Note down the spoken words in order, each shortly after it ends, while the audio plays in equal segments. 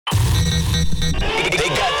They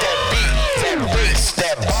got that beat, that bass,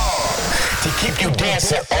 that bar to keep you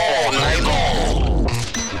dancing all night long.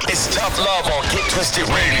 It's Tough Love on Get Twisted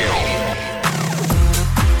Radio.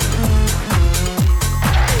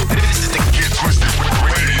 This is the Get Twisted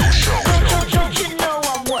Radio Show. Don't you know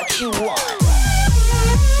I'm what you want?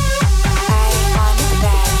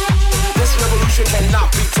 This revolution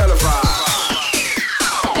cannot be televised.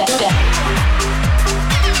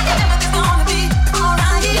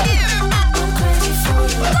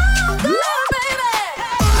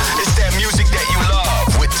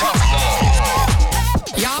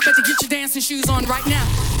 Shoes on right now.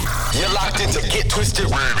 You're locked into Get Twisted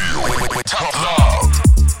Radio with Tough Love.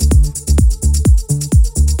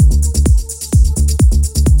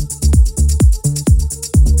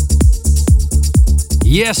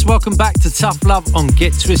 Yes, welcome back to Tough Love on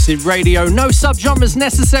Get Twisted Radio. No subgenres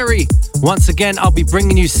necessary. Once again, I'll be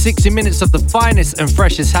bringing you 60 minutes of the finest and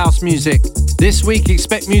freshest house music. This week,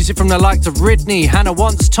 expect music from the likes of Ridney, Hannah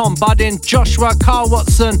Wants, Tom Budin, Joshwa, Carl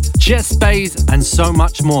Watson, Jess, and so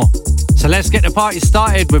much more. So let's get the party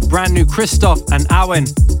started with brand new Cristoph and Awen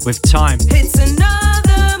with Time. It's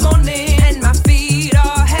another morning and my feet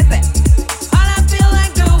are heavy. All I feel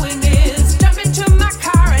like doing is jump into my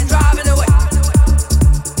car and driving away.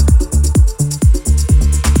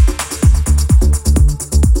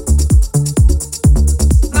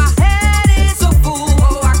 My head is so full,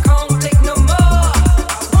 oh I can't take no more.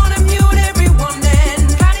 Wanna mute everyone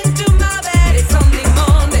and cut into my bed. It's only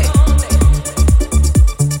Monday.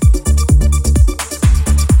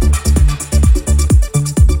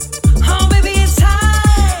 Oh baby, it's time.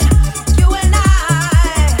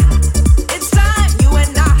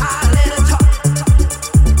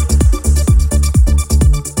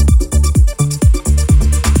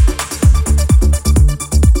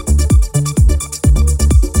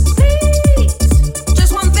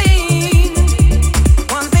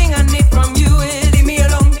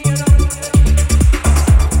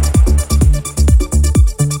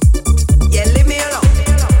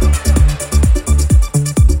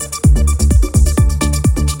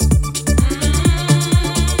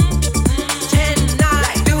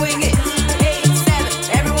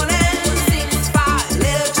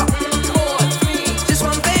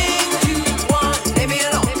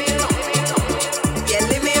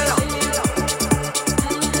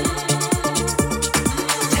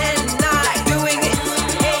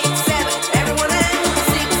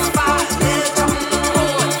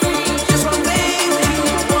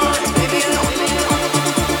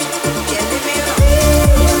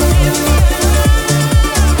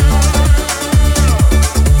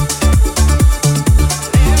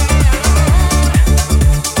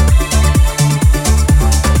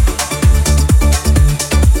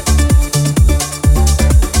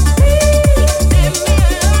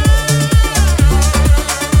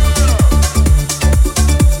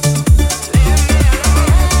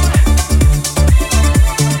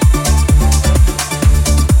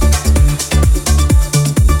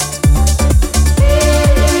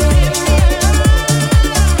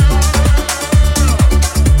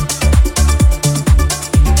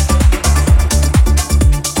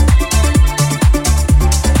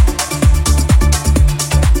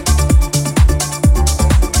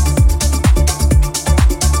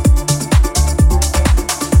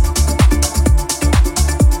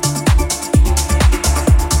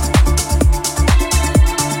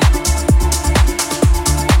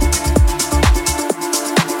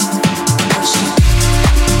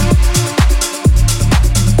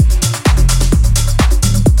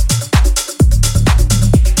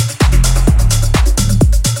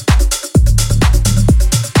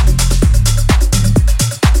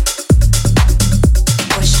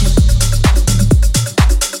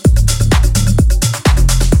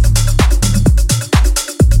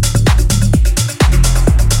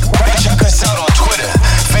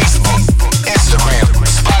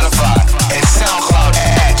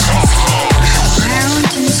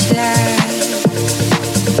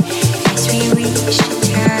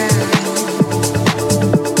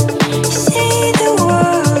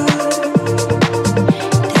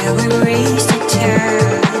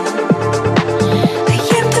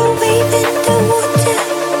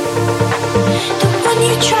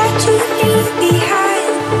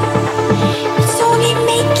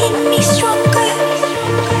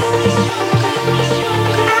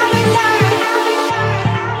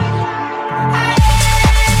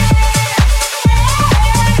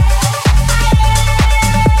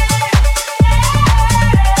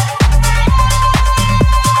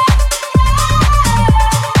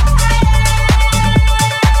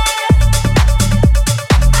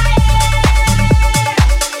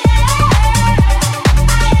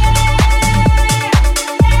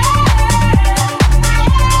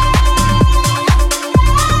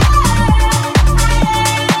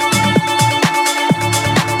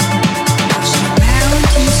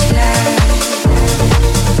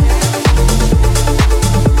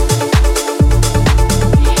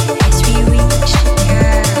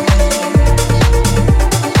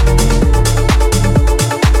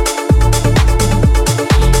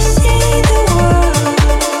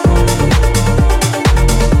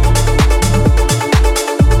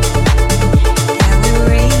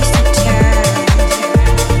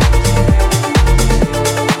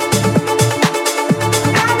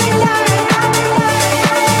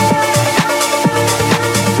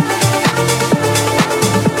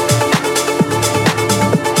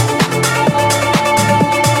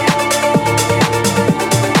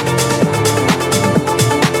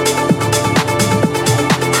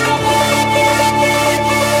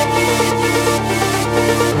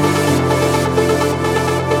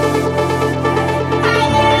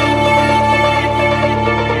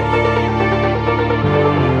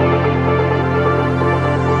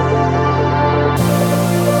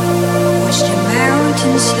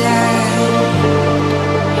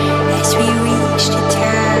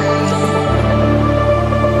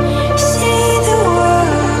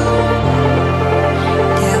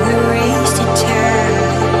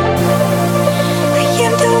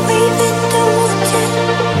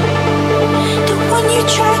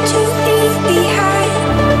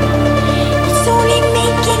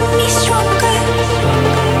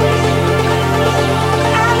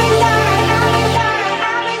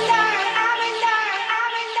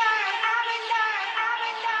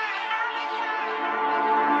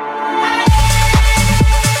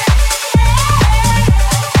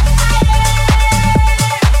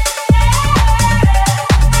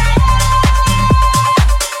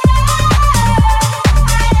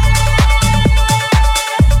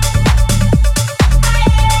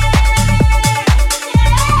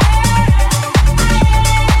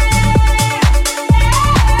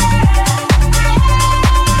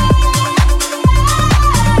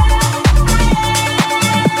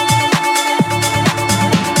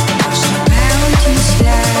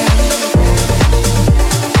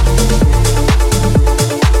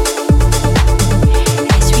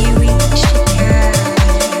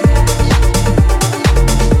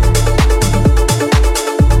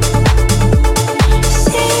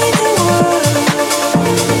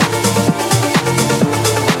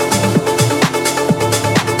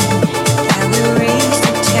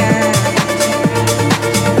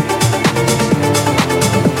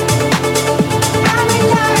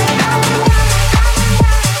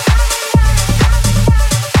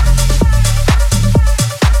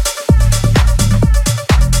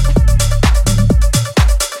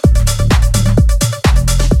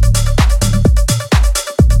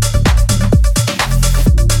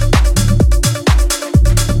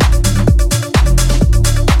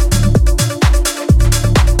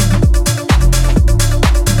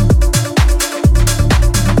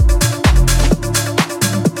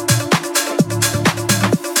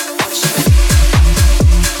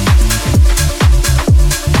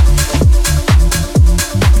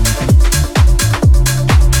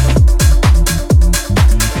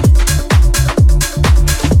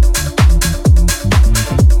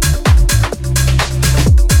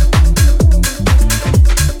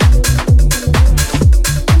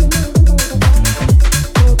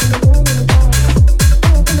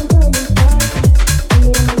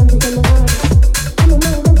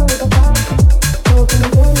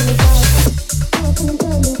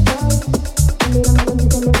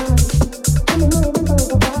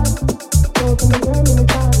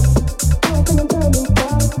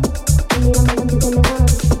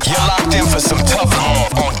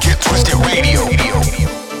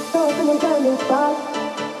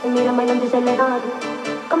 elegante,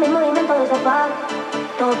 con mi movimiento de safari,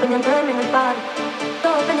 todo pendiente de mí en el party,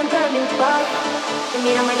 todo pendiente de mí en el party. Me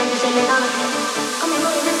miran bailando y se elegante, con mi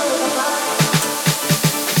movimiento de safari,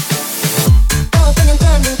 todo pendiente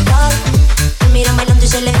de mí en el party. Me miran bailando y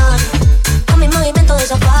se elegante, con mi movimiento de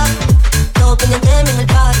safari, todo pendiente de mí en el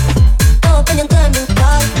party, todo pendiente de mí en el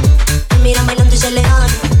party. Me miran bailando y se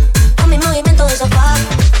elegante, con mi movimiento de safari,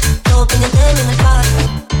 todo pendiente de mí en el party,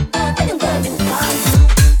 todo pendiente de mí en el party.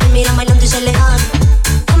 Me miran bailando y se alejan,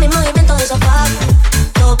 con mi movimiento de safari,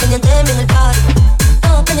 todo pendiente de mí en el party,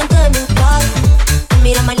 todo pendiente de mí en el party. Me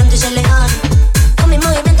miran bailando y se alejan, con mi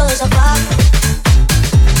movimiento de safari.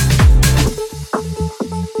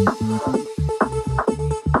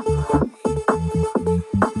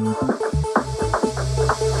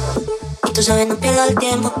 Y tú sabes, no pierdas el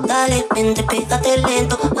tiempo, dale, vente, pégate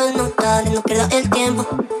lento. Bueno, dale, no pierdas el tiempo,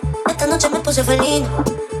 esta noche me puse feliz.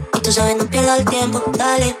 Y tú sabes, no pierdas el tiempo,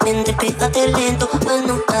 dale, vente, pégate lento.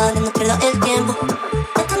 Bueno, dale, no pierdas el tiempo,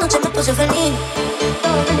 esta noche me puse feliz.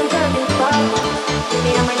 Todo pendiente de mi cuarto,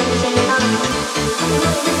 mira, bailando y se alejan,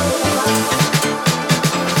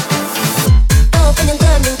 todo pendiente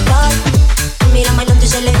de mi cuarto, mira, bailando y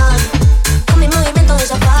se alejan, con mi movimiento de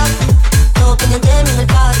safari, todo pendiente de mí en el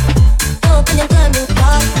party, todo pendiente de mi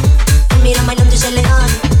cuarto, mira, bailando y se alejan,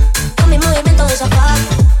 con mi movimiento de safari.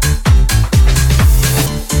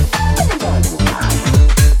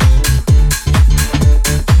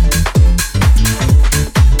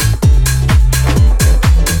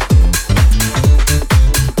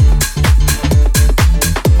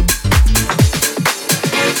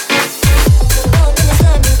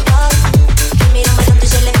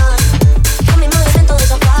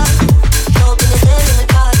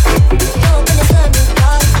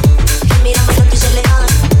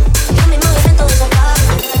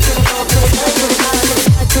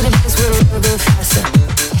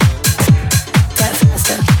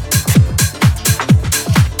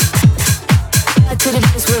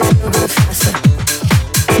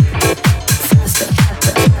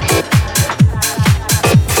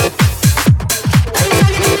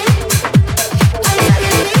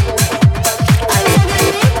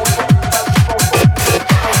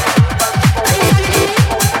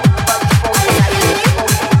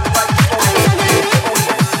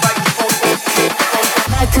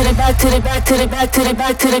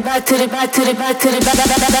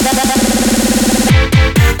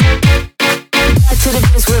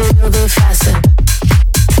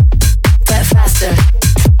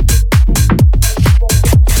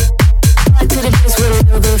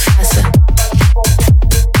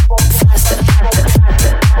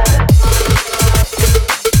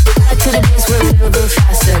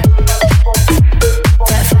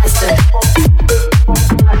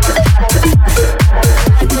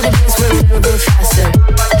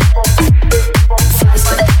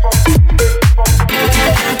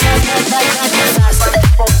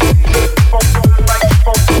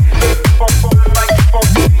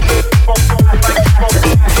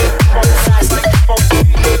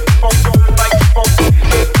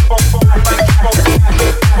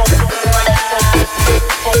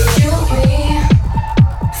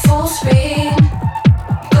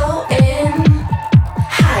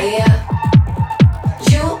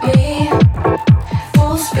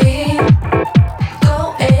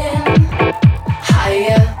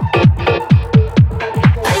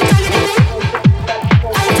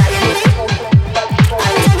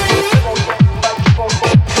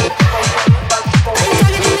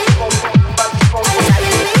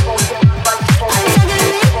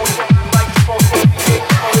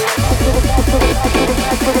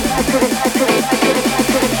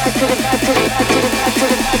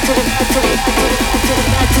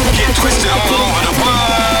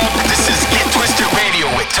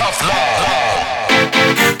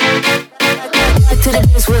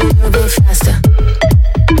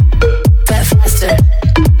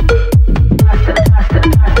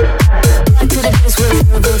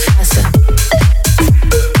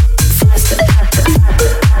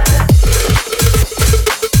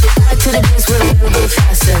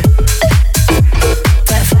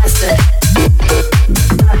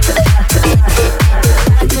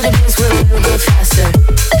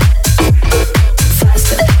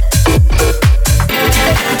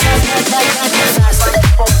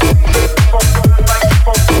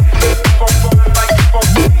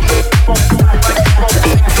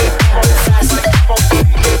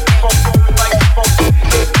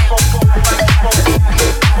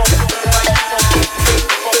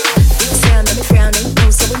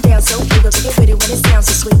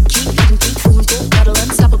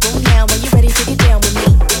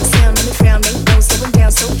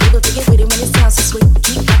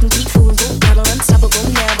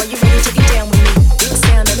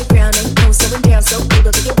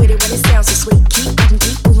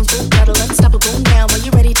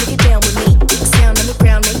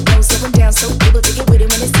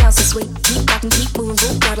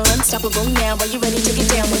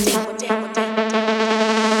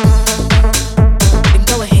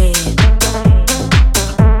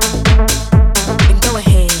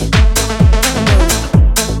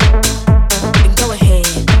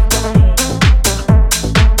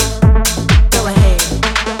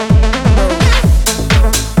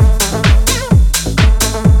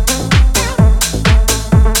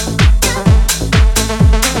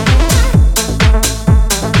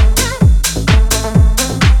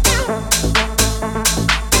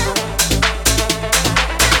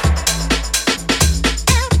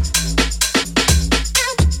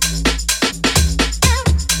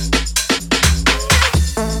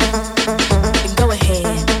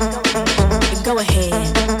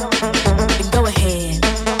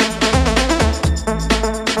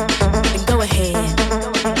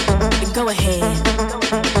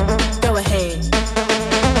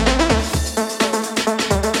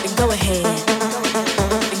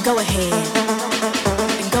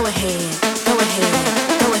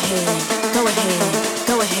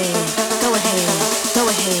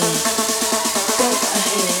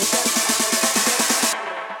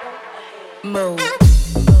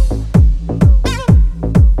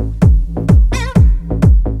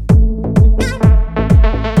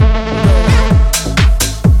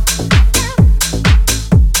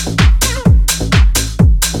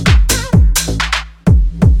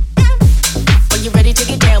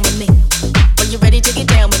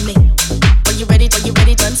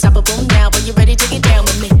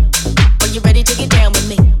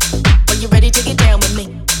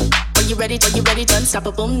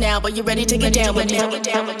 unstoppable now. Are you ready to get down with me? Then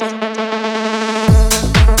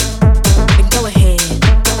go ahead.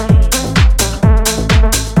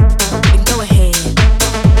 Then go ahead.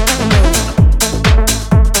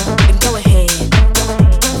 Then go ahead.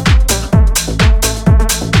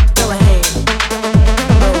 Go ahead.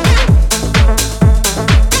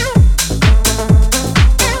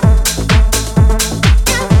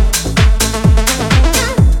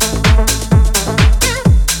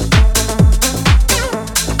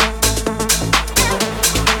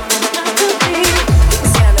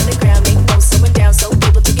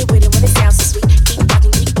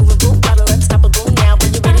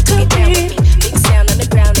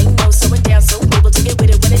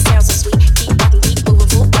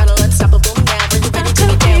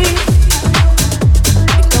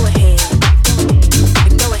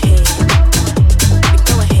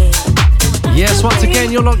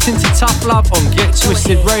 You're locked into Tough Love on Get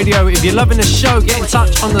Twisted Radio. If you're loving the show, get in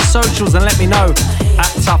touch on the socials and let me know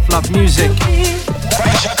at Tough Love Music.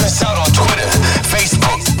 Check us out on Twitter,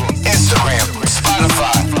 Facebook, Instagram,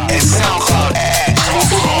 Spotify, and SoundCloud at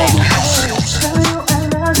Tough Love Music.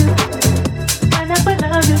 I never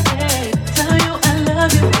love you, babe. Tell you I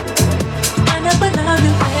love you. I never love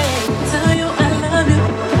you, babe. Tell you I love you.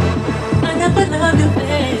 I never love you,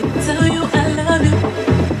 babe. Tell you I love you.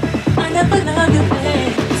 I never love you,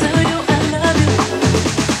 babe. Tell you I love you.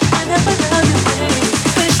 I never love you, babe.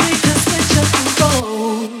 Wish we could switch up the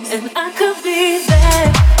roles and I could be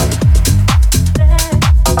there.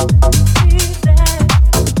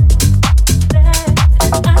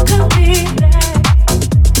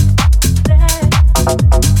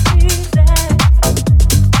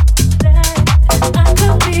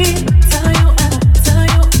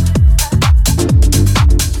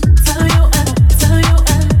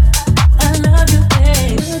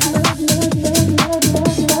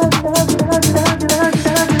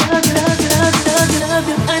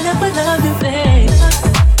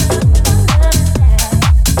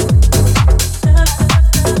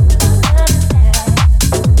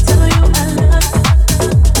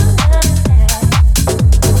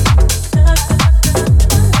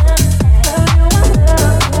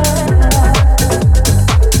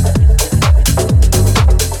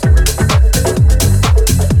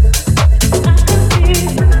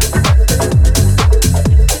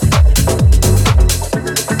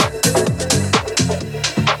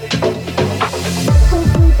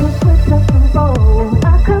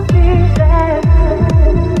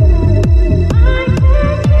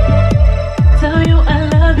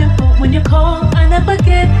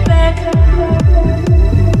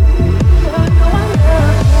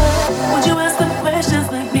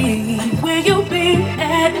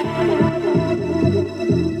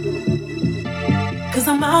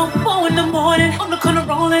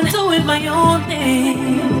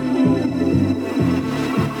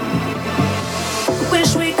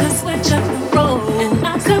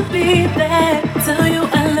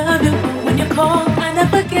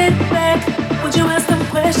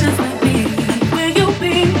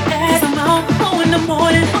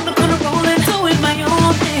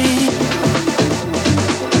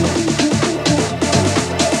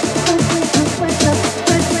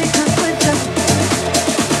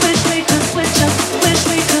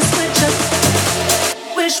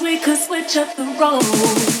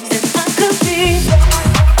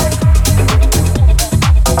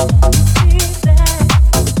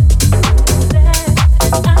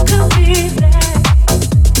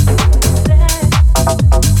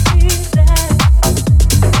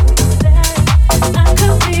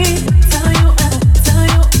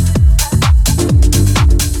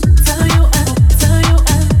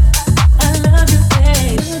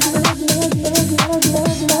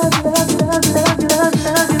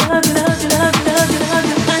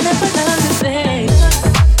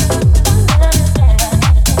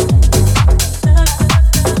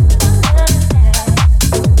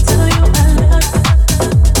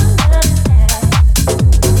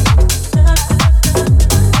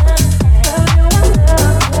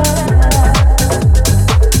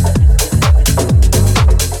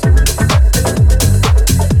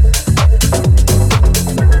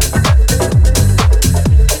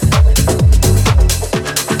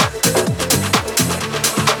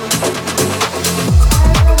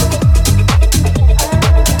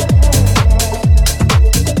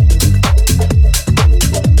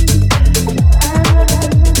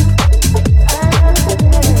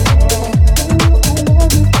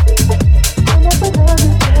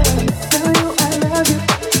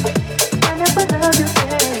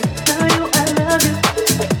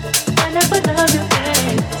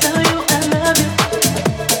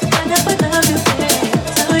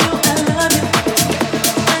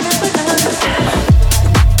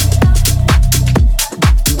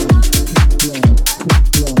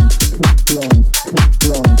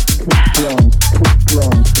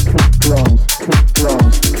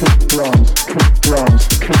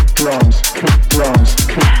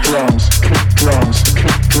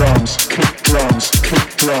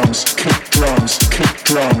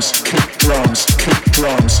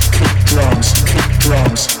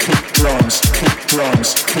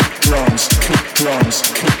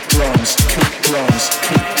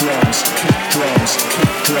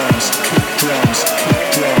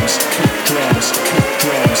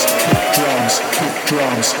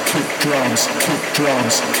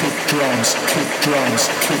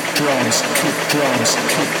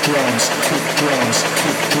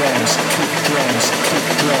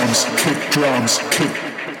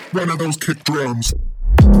 One of those kick drums.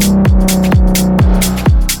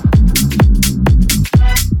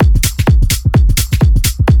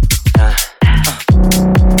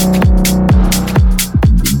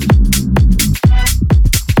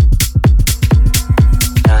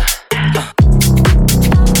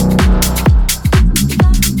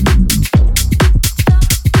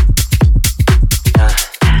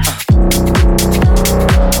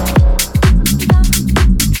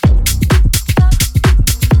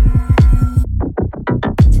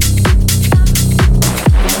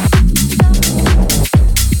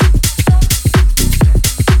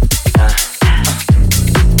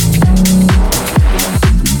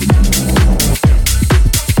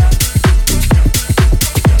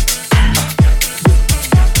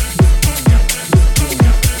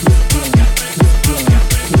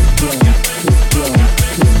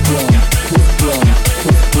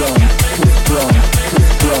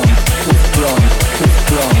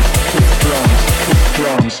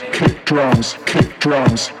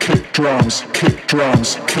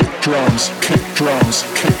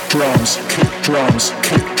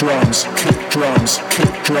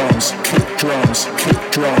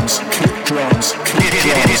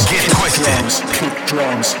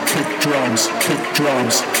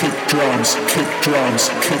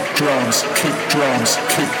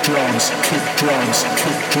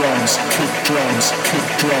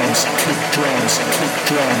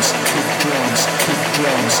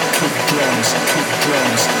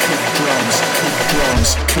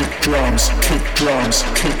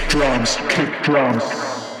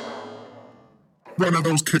 One of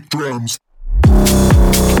those kick drums.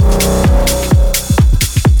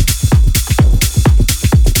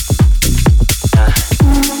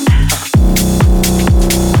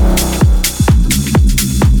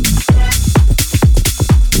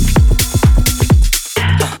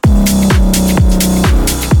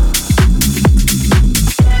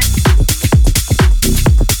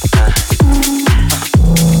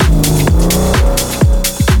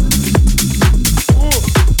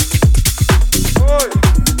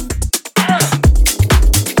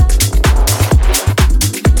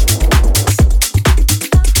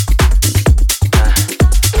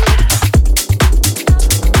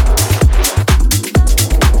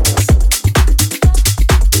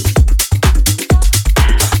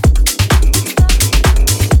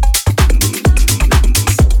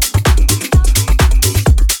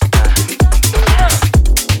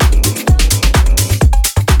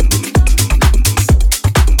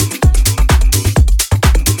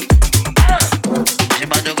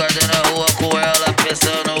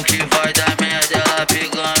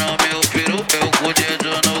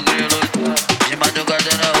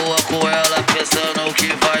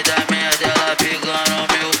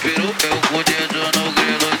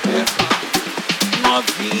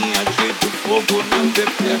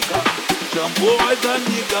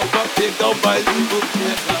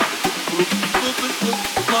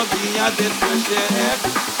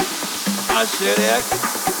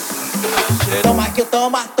 Toma que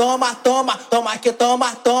toma, toma, toma, toma que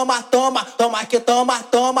toma, toma, toma, toma que toma,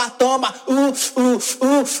 toma, toma, toma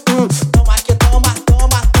que toma, toma,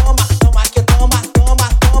 toma, toma que toma, toma,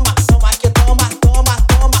 toma, toma que toma, toma,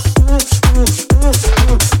 toma, toma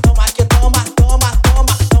que toma, toma,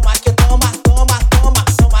 toma, toma que toma, toma, toma,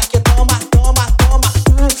 toma que toma, toma, toma,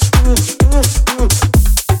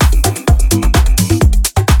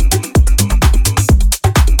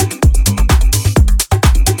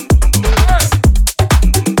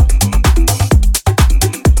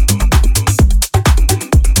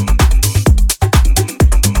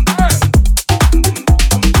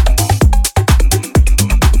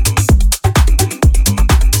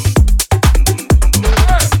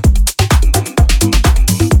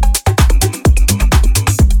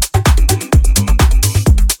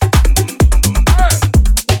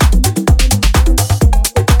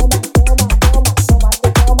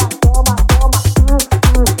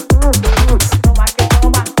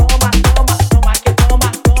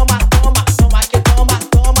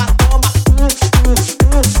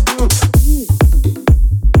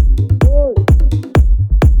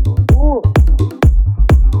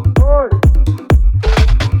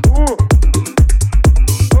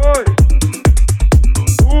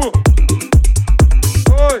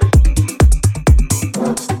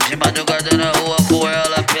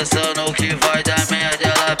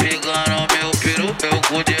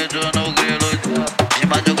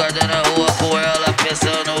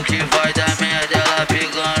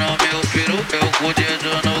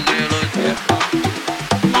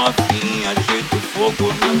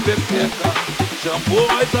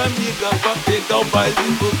 Boas amigas pra pegar o baile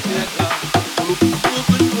boteca.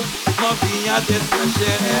 Novinha desce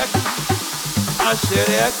a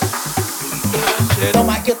xereca.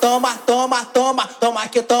 Toma que toma, toma, toma, toma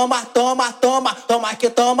que toma, toma, toma, toma que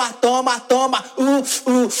toma, toma, toma, toma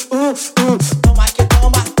que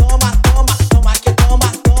toma, toma, toma, toma que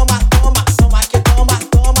toma, toma, toma, toma que toma,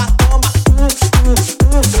 toma, toma,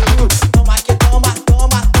 toma que toma,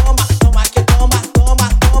 toma, toma, toma que toma, toma,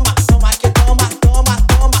 toma, toma que toma, toma,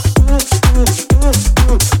 toma.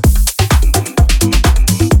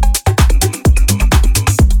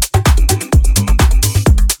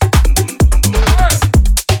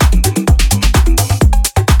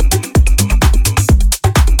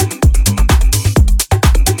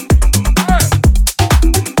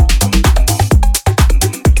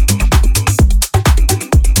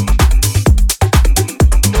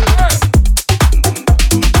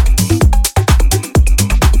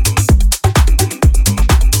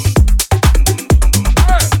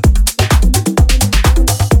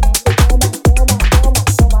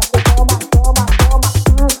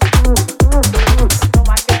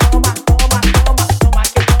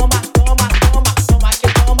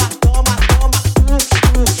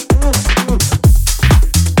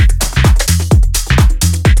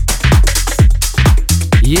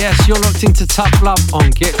 Yes, you're locked into Tough Love on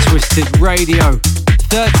Get Twisted Radio.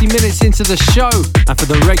 30 minutes into the show, and for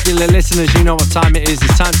the regular listeners, you know what time it is.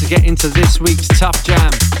 It's time to get into this week's Tough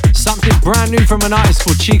Jam. Something brand new from an artist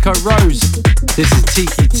called Chico Rose. This is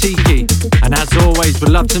TIKI, and as always,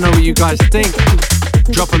 we'd love to know what you guys think.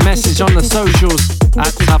 Drop a message on the socials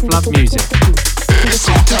at Tough Love Music. It's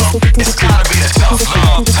so tough, it's gotta be a tough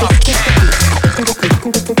love, tough jam.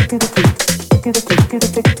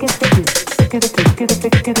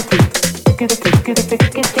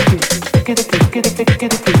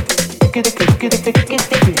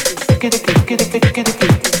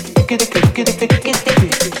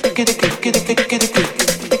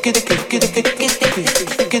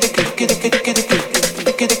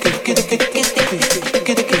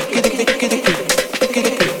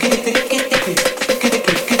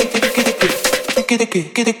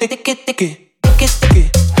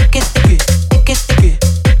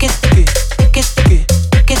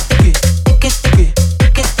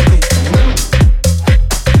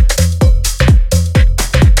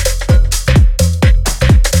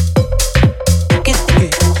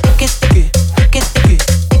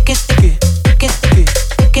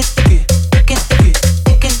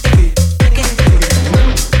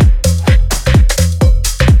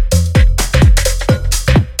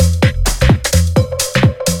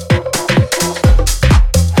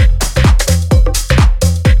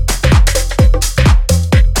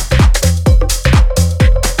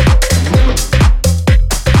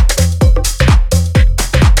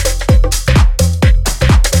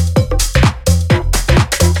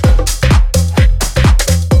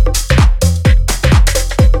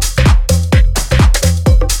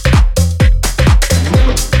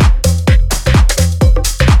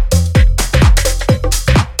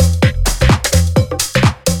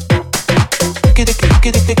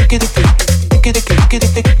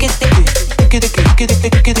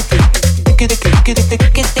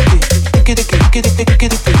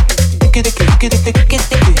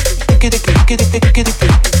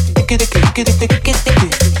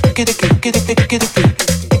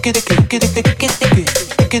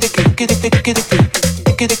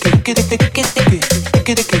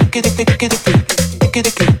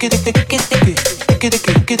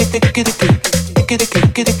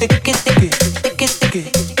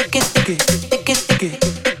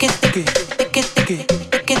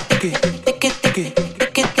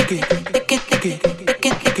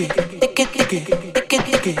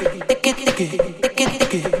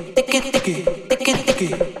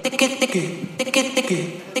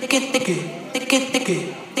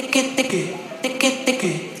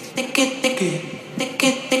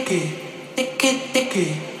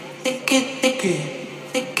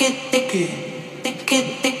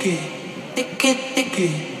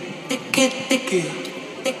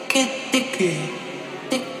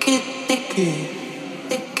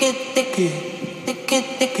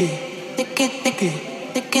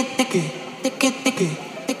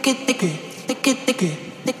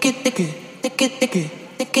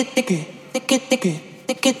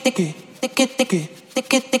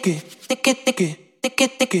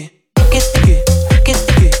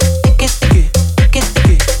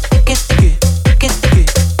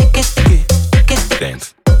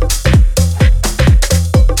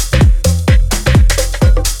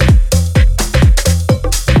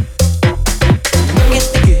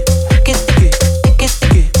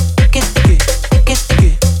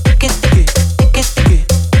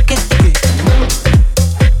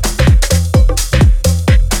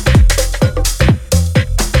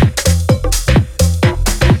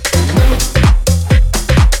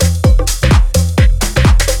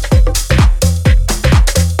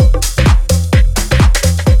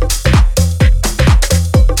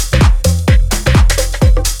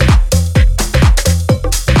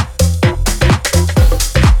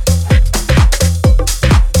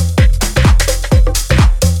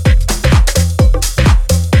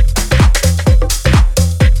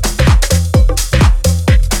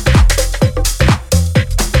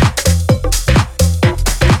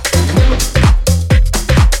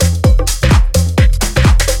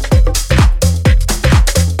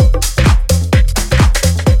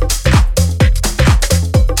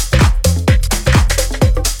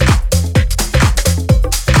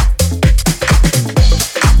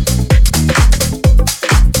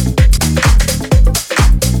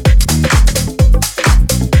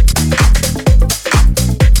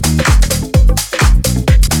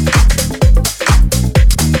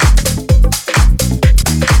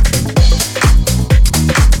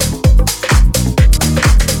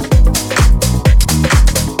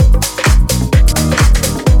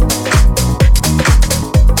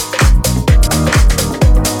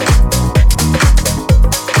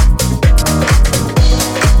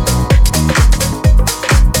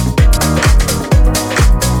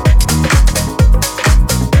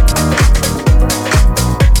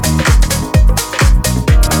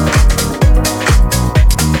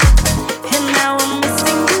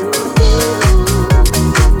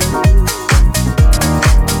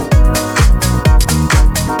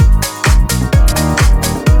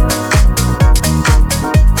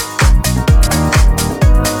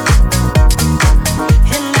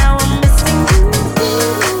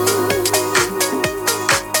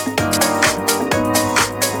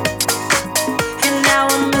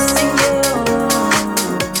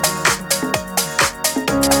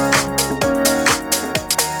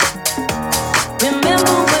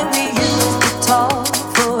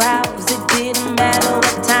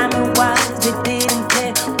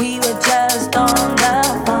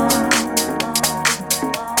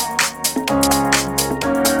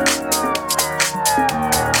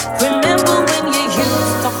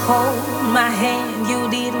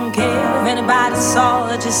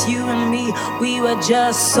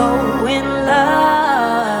 just so in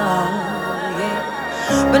love,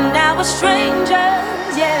 yeah. But now we're strangers,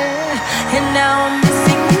 yeah. And now I'm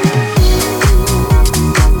missing you.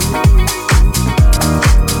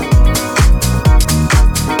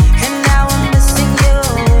 And now I'm missing you.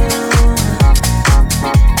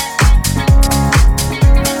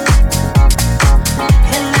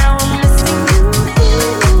 And now I'm missing you.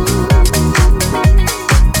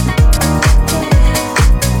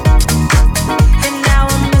 And now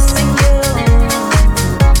I'm missing you.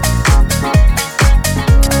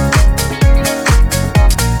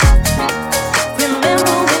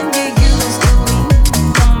 Remember when you used to read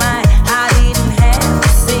my mind? I didn't have to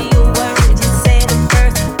say a word. You said it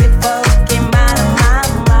first before it came out of my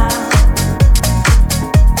mouth.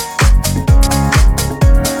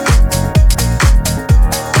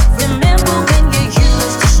 Remember when you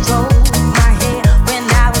used to stroke my hair when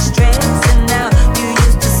I was stressed, and now you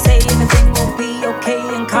used to say everything will be okay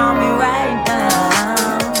and calm me right down.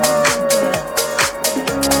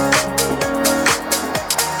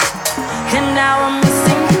 And now I'm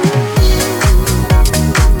missing you.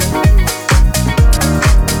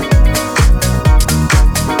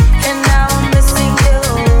 And now I'm missing you.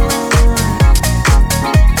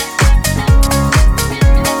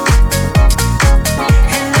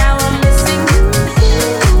 And now I'm missing you.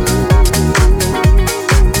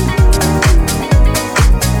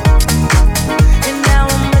 And now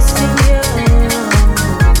I'm missing you.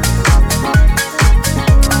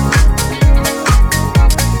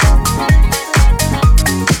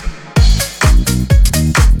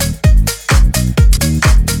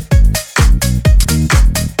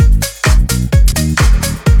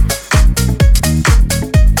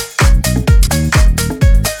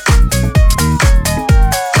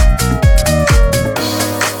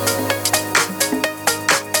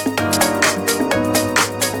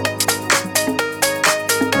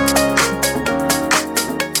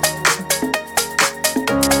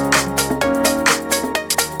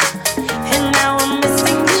 And now I'm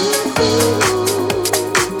missing you.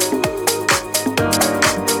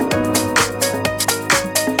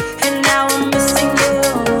 And now I'm missing you.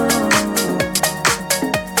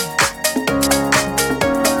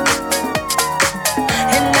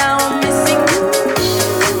 And now I'm missing you.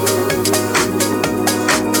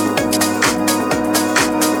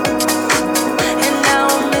 And now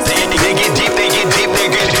I'm missing They get deep, they get deep, they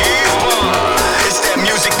get deeper. It's that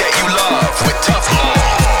music that you love with tough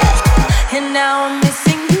love. And now I'm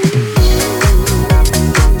missing you.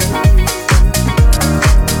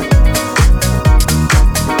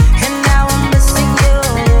 And now I'm missing you.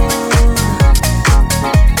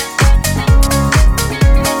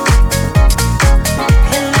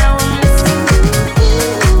 And now I'm missing you.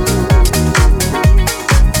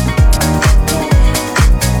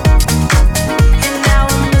 And now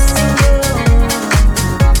I'm missing you.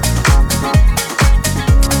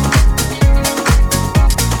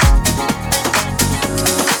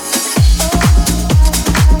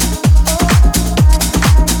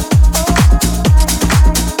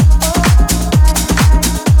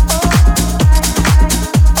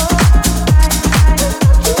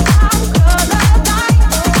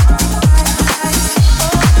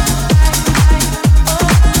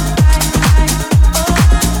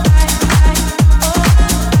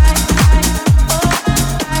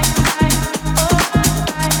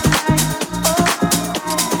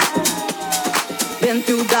 Been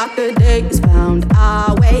through darker days, found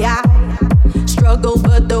our way out. Struggle,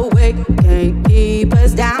 but the weight can't keep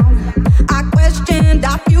us down. I questioned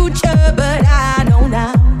our future, but I know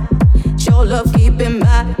now. Your love keeping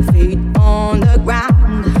my feet on the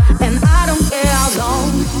ground. And I don't care how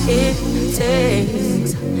long it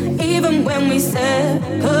takes. Even when we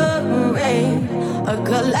separate, a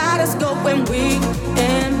kaleidoscope when we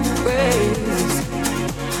embrace.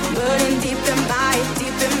 Burning deep in my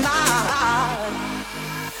heart.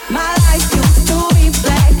 My life used to be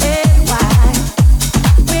black and white.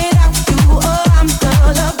 Without you, oh, I'm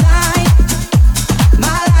colorblind.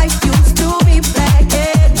 My life used to be black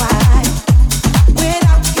and white.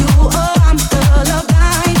 Without you, oh, I'm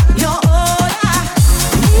colorblind. You're all I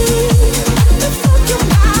need. Before you,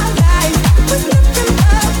 my life was nothing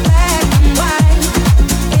but black and white.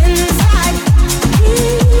 Inside me.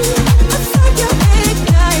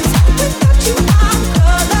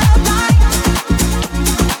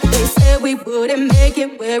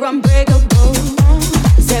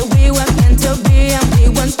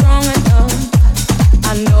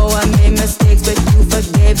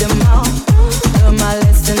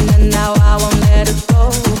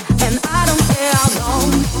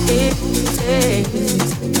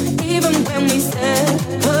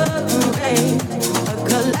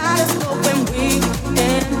 kaleidoscope when we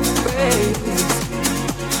embrace.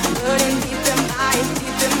 Burning deep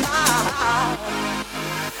in my heart.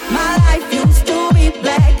 My life used to be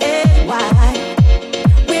black and white.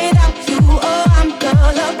 Without you, oh, I'm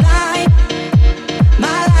colorblind.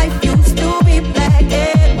 My life used to be black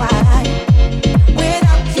and white.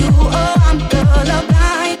 Without you, oh, I'm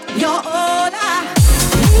colorblind. You're all I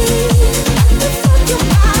need. Before you,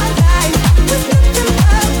 my life was nothing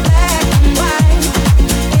but black and white.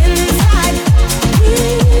 Inside me,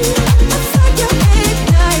 I saw your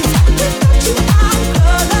midnight. Without you, I'm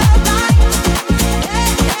colorblind.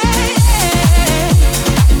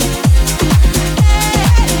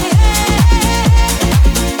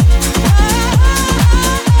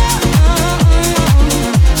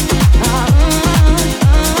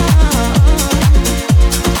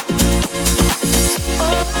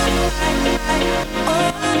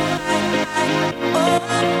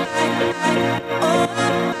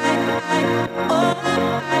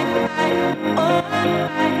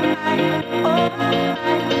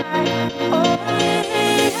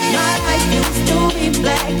 My life used to be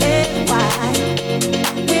black and white.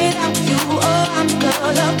 Without you, oh, I'm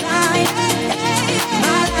colorblind.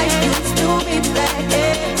 My life used to be black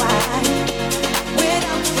and white.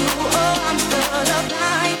 Without you, oh, I'm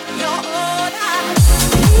colorblind. You're all I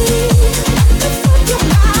need. Before you,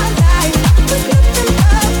 my life was nothing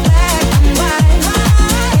but black and white.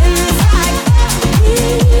 Inside me,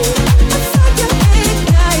 I saw your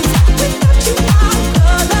midnight. Without you, I'm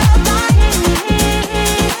colorblind.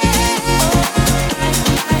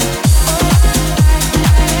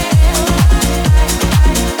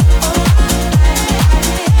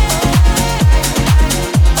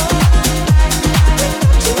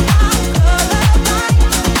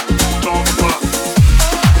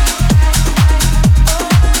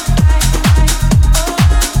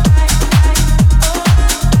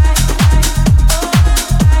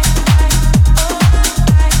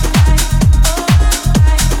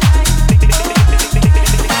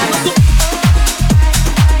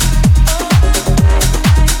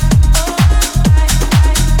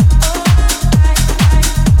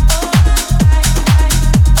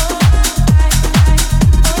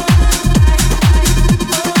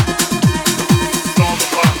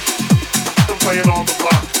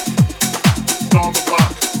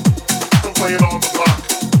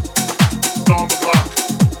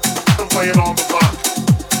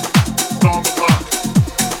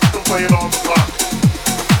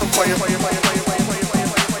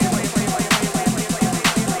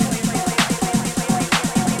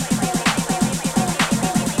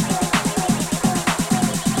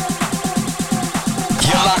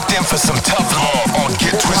 You're locked in for some tough love on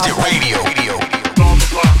Get Twisted Radio. On the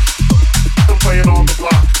block.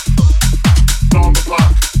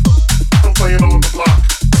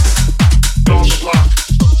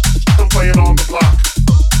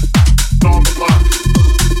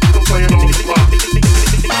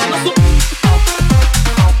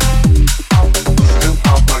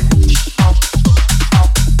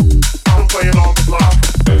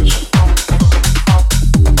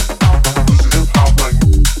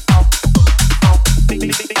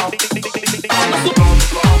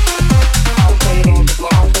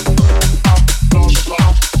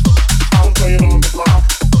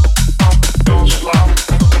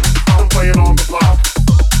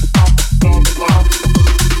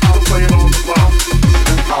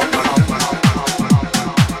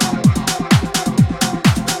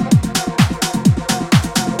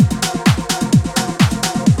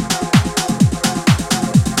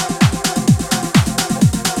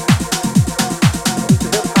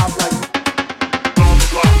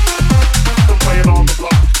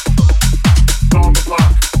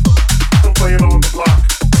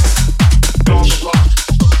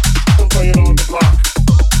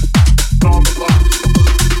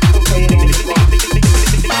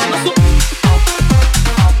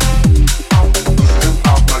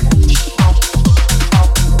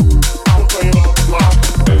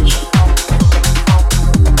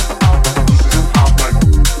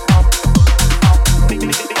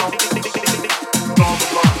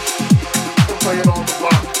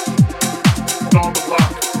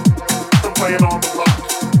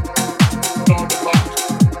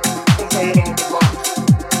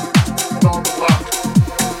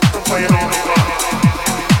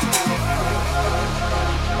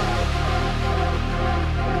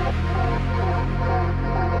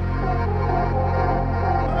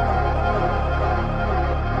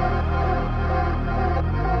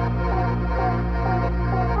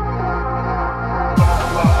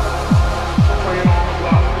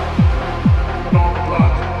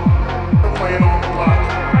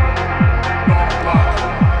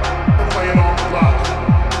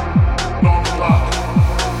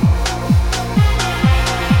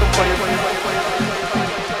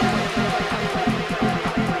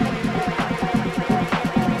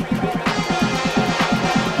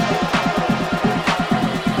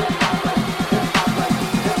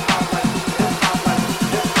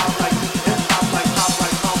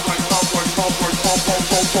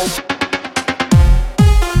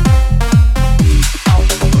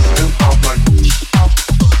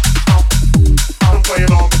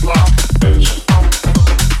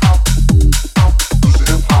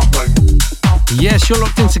 You're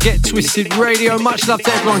locked in to Get Twisted Radio. Much love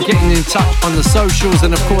to everyone getting in touch on the socials,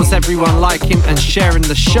 and of course everyone liking and sharing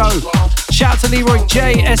the show. Shout out to Leroy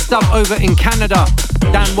J, S-Dub over in Canada,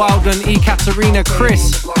 Dan Wilden, E. Katarina,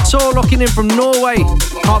 Chris, Saw locking in from Norway.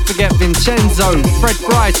 Can't forget Vincenzo, Fred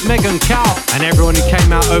Bryce, Megan Cow, and everyone who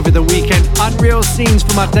came out over the weekend. Unreal scenes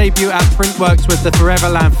from our debut at Printworks with the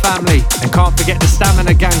Foreverland family. And can't forget the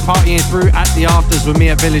Stamina Gang partying through at the afters with me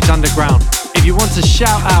at Village Underground. If you want to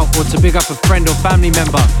shout out or to big up a friend or family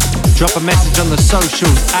member, drop a message on the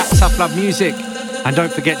socials at Tough Love Music. And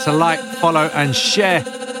don't forget to like, follow and share.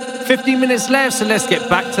 15 minutes left, so let's get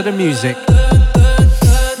back to the music.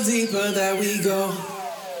 The deeper that we go,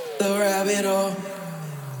 the rabbit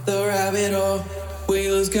hole, we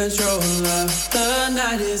lose control of. The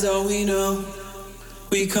night is all we know.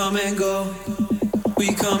 We come and go down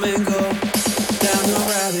the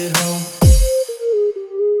rabbit hole.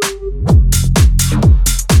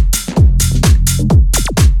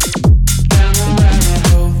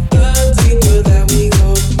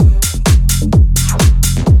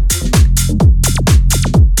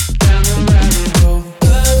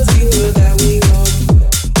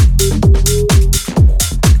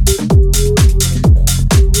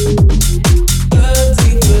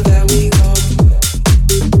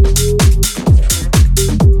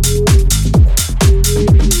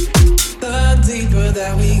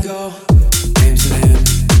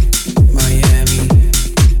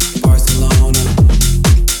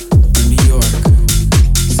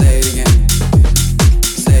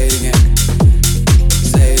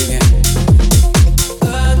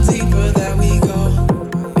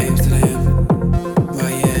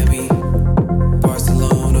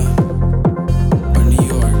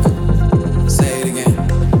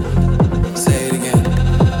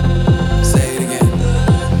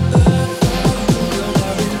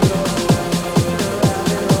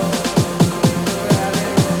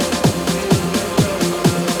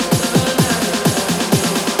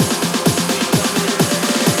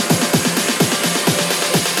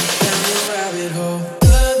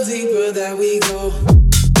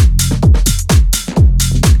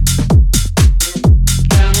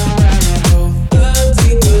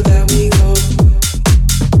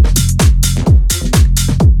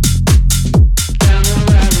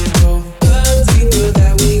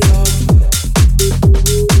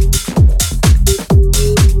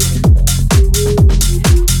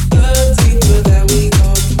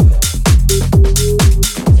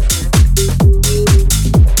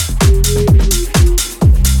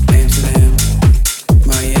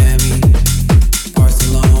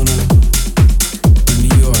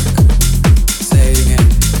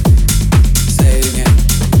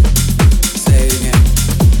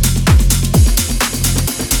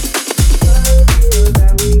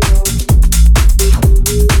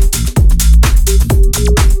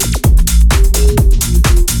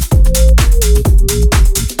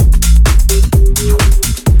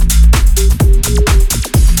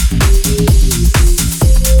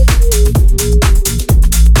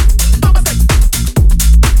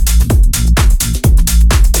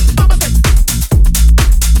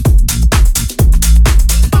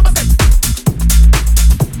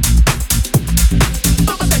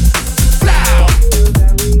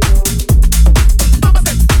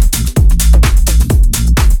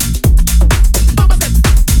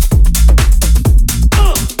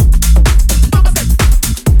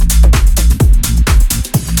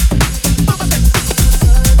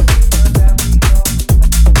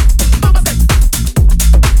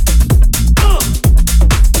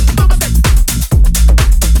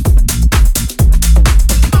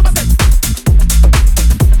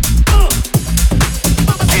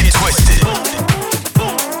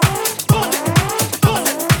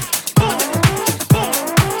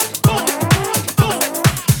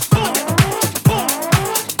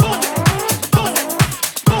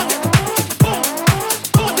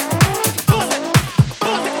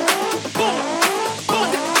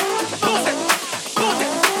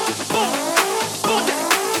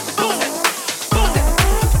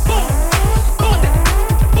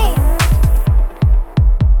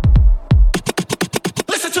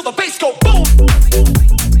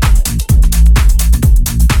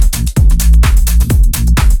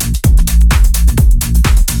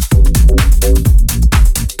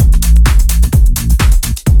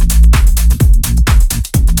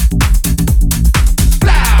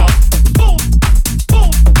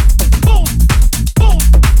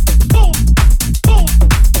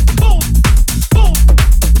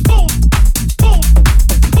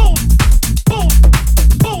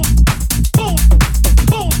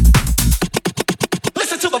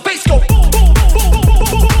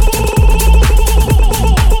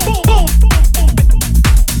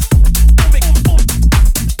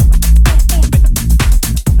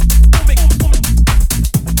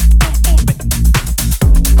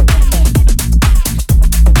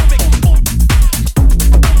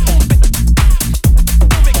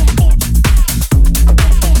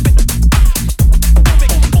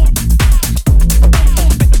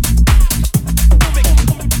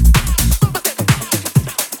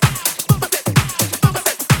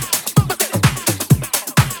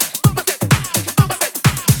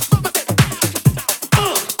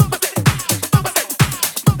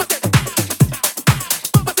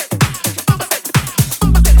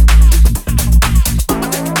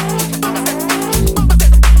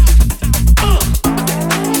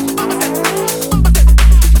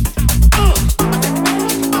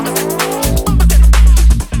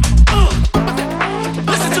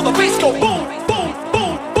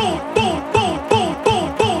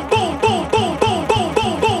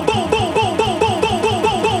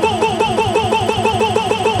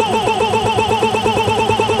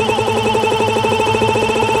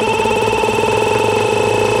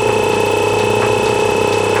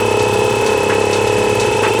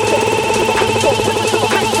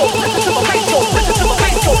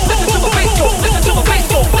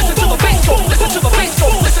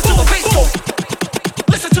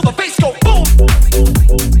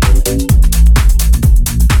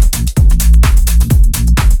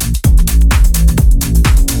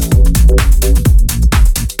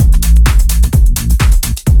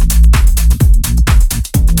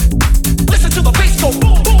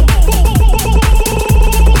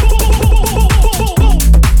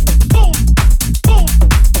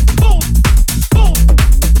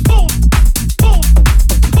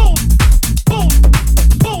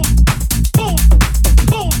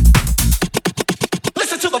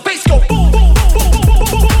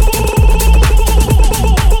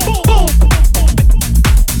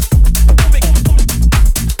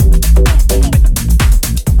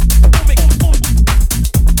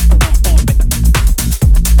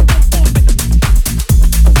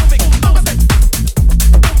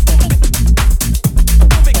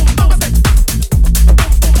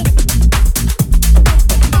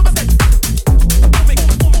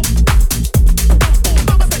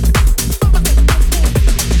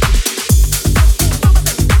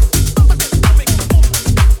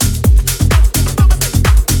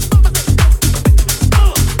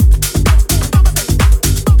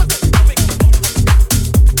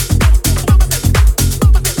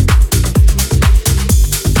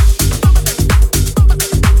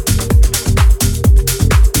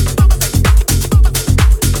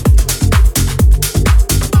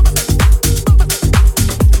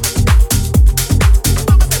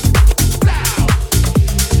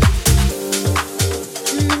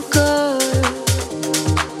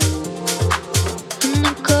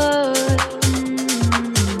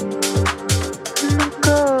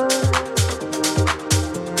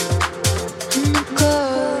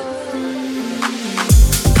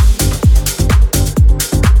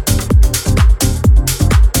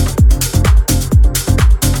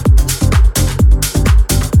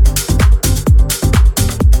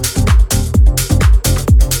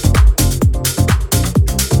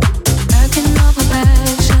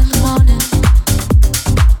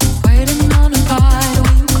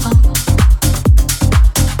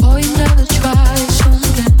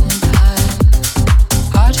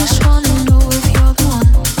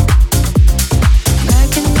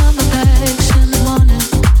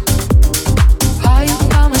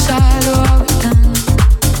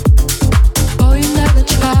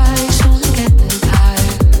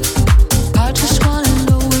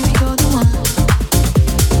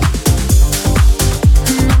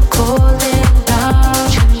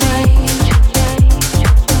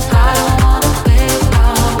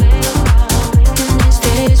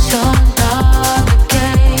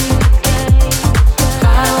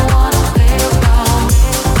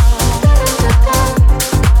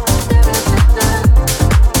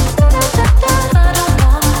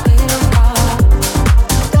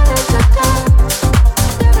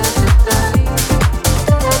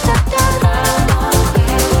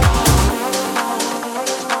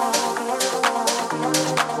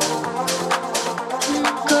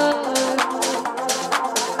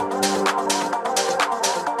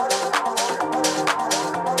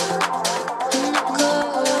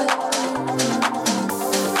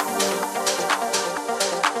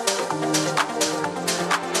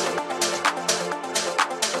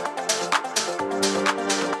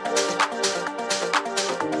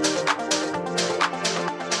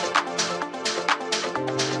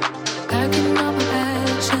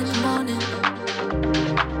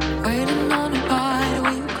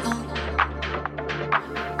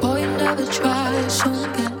 never try, so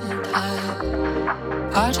I'm getting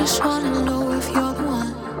tired. I just wanna know if you're the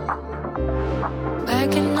one.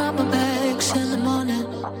 Packing up my bags in the morning.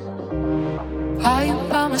 Are you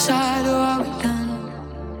by my side or are we done?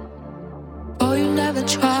 Oh, you never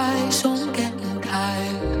try, so I'm getting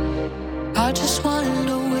tired. I just wanna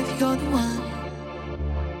know if you're the one.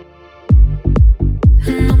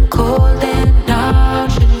 And I'm calling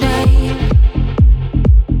out your name.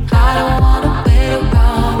 I don't wanna wait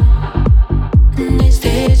around. And is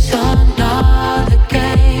this another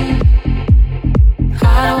game?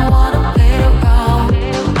 I don't wanna wait around.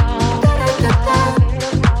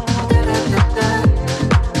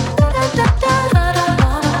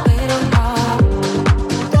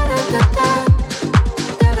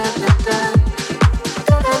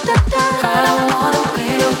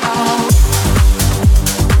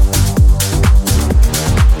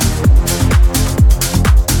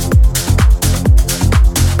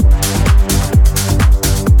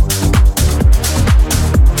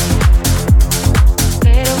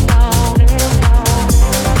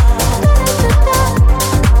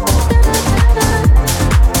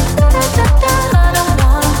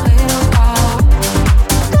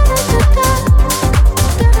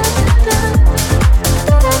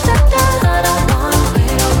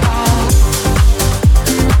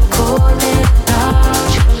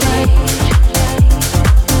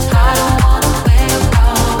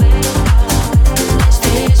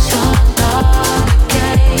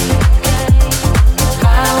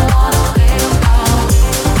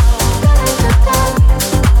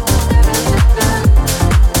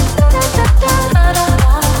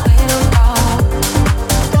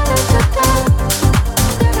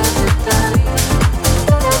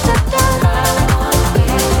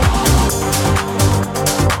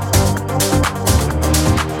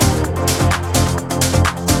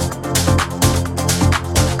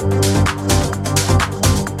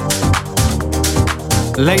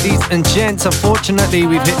 Ladies and gents, unfortunately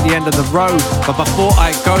we've hit the end of the road, but before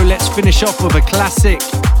I go, let's finish off with a classic.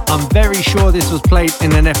 I'm very sure this was played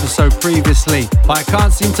in an episode previously, but I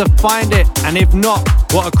can't seem to find it, and if not,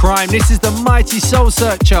 what a crime. This is the mighty Soul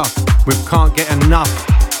Searcher with Can't Get Enough.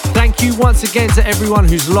 Thank you once again to everyone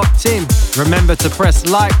who's locked in. Remember to press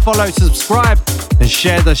like, follow, subscribe, and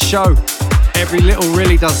share the show. Every little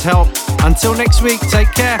really does help. Until next week,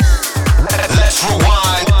 take care. Let's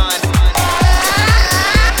rewind.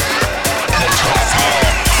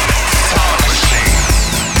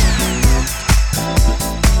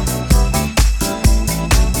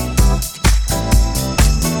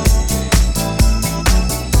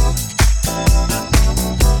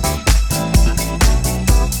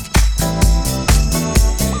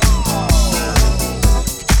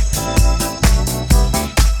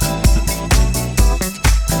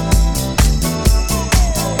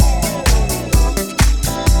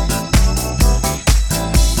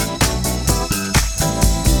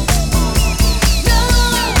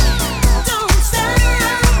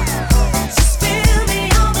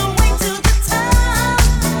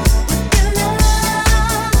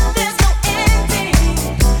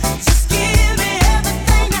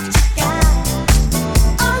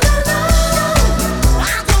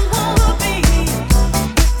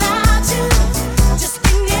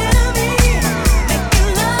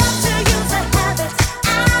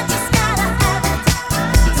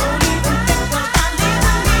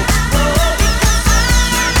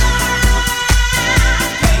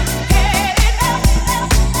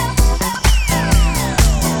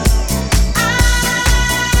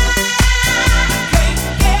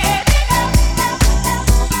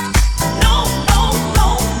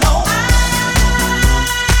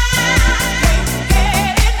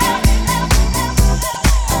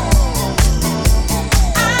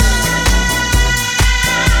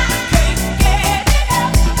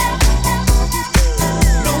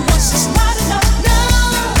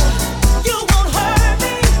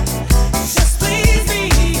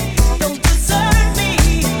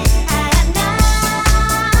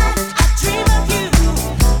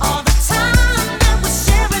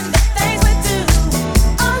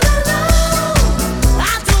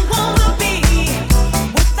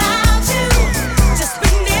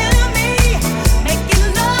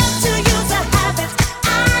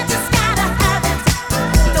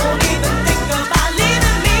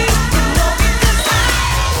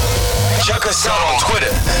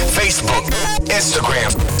 Facebook,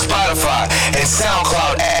 Instagram, Spotify, and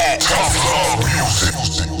SoundCloud at Musique.